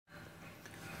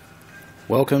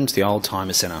Welcome to the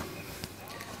Oldtimer Centre.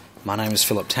 My name is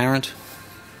Philip Tarrant,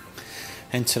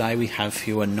 and today we have for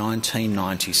you a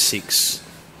 1996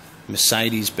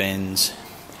 Mercedes-Benz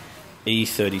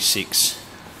E36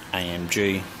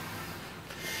 AMG.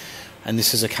 And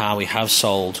this is a car we have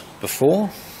sold before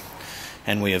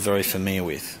and we are very familiar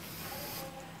with.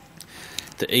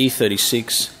 The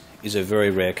E36 is a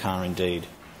very rare car indeed.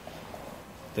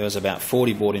 There was about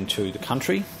 40 brought into the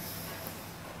country,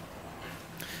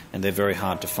 and they're very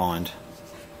hard to find.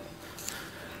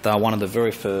 They are one of the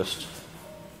very first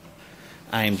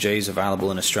AMGs available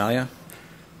in Australia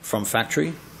from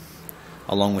factory,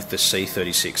 along with the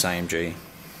C36 AMG.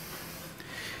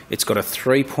 It's got a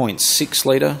 3.6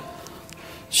 litre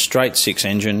straight six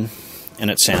engine,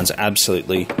 and it sounds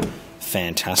absolutely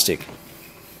fantastic.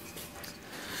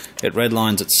 It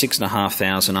redlines at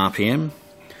 6,500 RPM.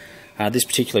 This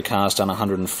particular car's done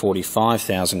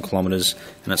 145,000 kilometres,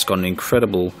 and it's got an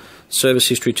incredible service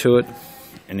history to it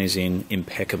and is in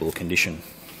impeccable condition.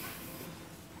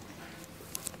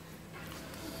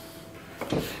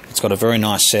 It's got a very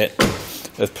nice set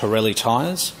of Pirelli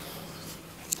tyres,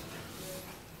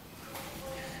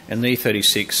 and the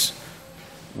E36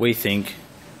 we think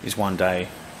is one day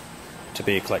to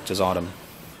be a collector's item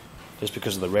just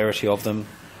because of the rarity of them.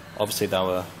 Obviously they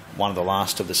were one of the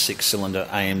last of the 6-cylinder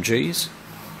AMGs.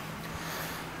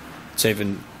 It's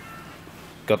even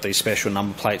got these special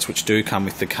number plates which do come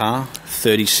with the car,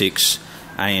 36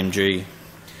 AMG.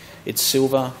 It's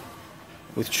silver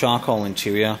with charcoal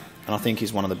interior, and I think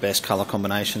is one of the best colour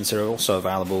combinations. They're also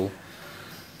available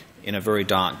in a very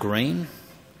dark green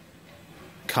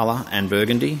colour and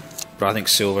burgundy, but I think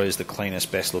silver is the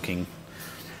cleanest, best looking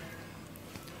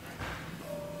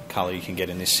colour you can get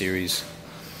in this series.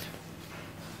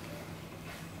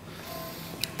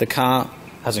 The car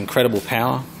has incredible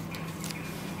power.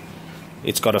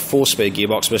 It's got a 4-speed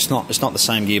gearbox, but it's not the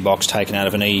same gearbox taken out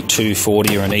of an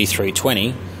E240 or an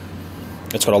E320.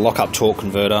 It's got a lock-up torque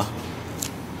converter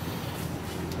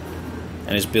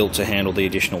and is built to handle the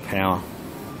additional power.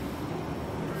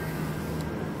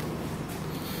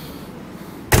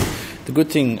 The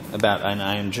good thing about an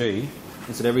AMG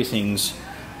is that everything's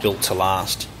built to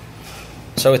last.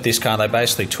 So with this car they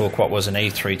basically took what was an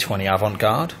E320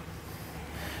 Avant-Garde.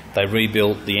 They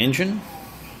rebuilt the engine,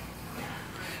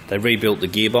 they rebuilt the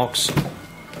gearbox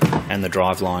and the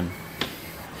driveline.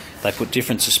 They put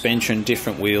different suspension,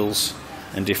 different wheels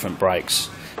and different brakes.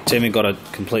 It's even got a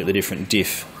completely different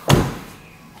diff.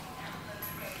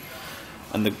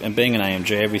 And being an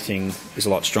AMG, everything is a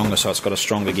lot stronger, so it's got a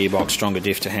stronger gearbox, stronger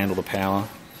diff to handle the power.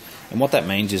 And what that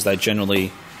means is they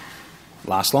generally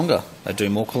last longer, they do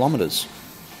more kilometres.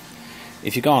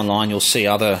 If you go online, you'll see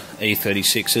other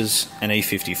E36s and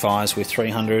E55s with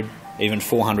 300, even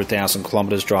 400,000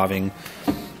 kilometres driving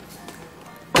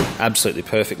absolutely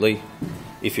perfectly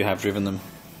if you have driven them.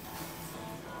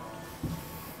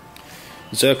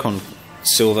 Zircon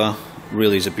silver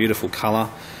really is a beautiful colour.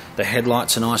 The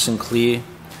headlights are nice and clear.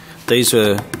 These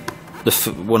are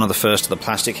one of the first of the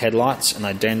plastic headlights, and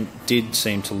they did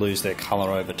seem to lose their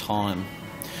colour over time.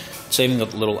 It's even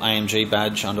got the little AMG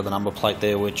badge under the number plate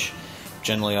there, which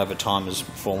generally over time has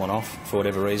fallen off for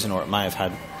whatever reason, or it may have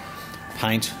had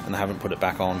paint and they haven't put it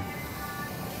back on.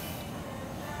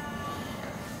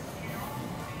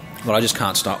 But I just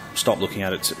can't stop looking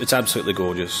at it. It's absolutely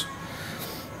gorgeous.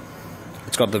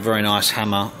 It's got the very nice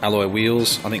hammer alloy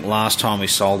wheels. I think last time we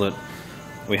sold it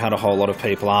we had a whole lot of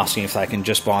people asking if they can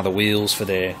just buy the wheels for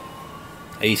their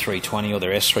E320 or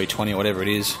their S320 or whatever it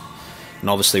is,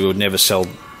 and obviously we would never sell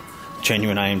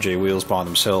genuine AMG wheels by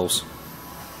themselves.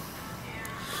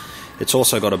 It's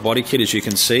also got a body kit, as you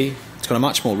can see. It's got a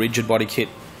much more rigid body kit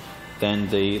than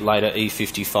the later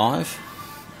E55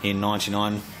 in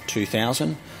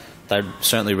 99-2000. They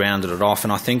certainly rounded it off,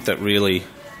 and I think that really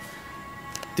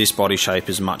this body shape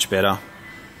is much better,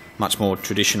 much more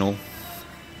traditional.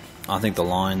 I think the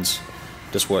lines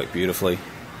just work beautifully.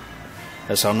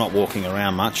 So I'm not walking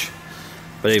around much,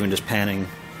 but even just panning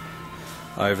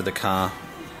over the car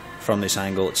from this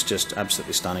angle, it's just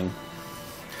absolutely stunning.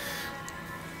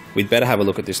 We'd better have a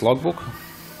look at this logbook.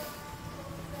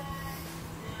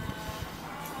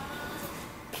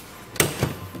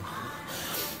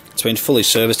 It's been fully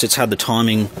serviced. It's had the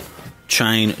timing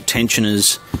chain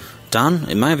tensioners done.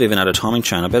 It may have even had a timing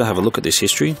chain. I better have a look at this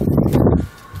history.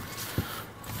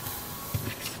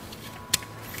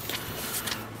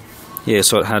 Yeah,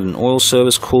 so it had an oil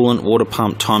service, coolant, water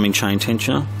pump, timing chain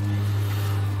tensioner.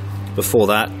 Before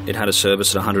that, it had a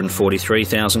service at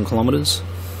 143,000 kilometres.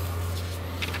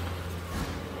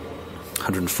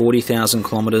 140,000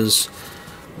 kilometres.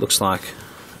 Looks like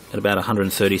at about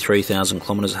 133,000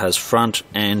 kilometres. It has front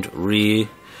and rear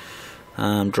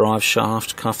drive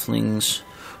shaft, cufflinks,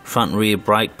 front and rear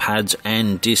brake pads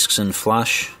and discs and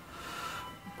flush,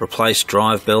 replaced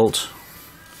drive belt,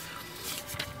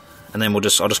 and then I'll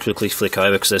just quickly flick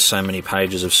over because there's so many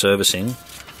pages of servicing,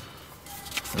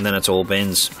 and then it's all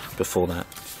Benz before that.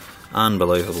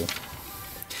 Unbelievable.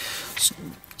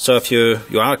 So if you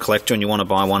are a collector and you want to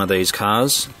buy one of these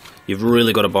cars, you've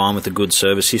really got to buy them with a good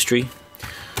service history.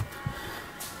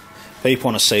 People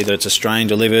want to see that it's Australian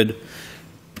delivered,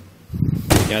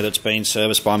 you know, that's been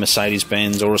serviced by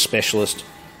Mercedes-Benz or a specialist.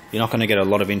 You're not going to get a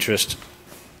lot of interest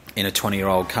in a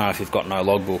 20-year-old car if you've got no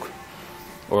logbook,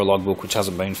 or a logbook which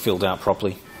hasn't been filled out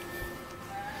properly.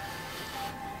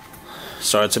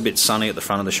 So it's a bit sunny at the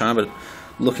front of the showroom, but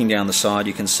looking down the side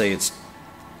you can see it's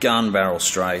gun barrel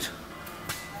straight.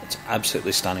 It's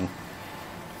absolutely stunning.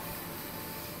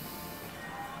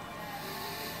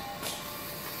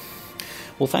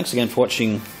 Well, thanks again for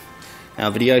watching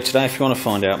our video today. If you want to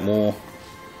find out more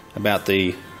about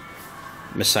the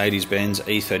Mercedes-Benz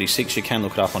E36, you can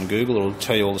look it up on Google. It'll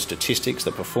tell you all the statistics,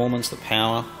 the performance, the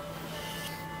power,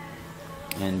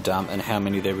 and how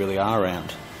many there really are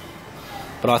around.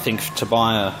 But I think to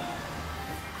buy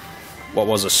what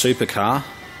was a supercar,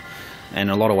 and in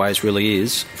a lot of ways really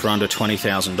is, for under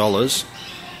 $20,000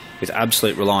 with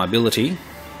absolute reliability,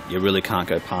 you really can't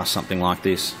go past something like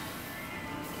this.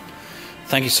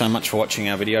 Thank you so much for watching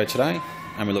our video today,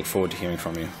 and we look forward to hearing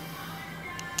from you.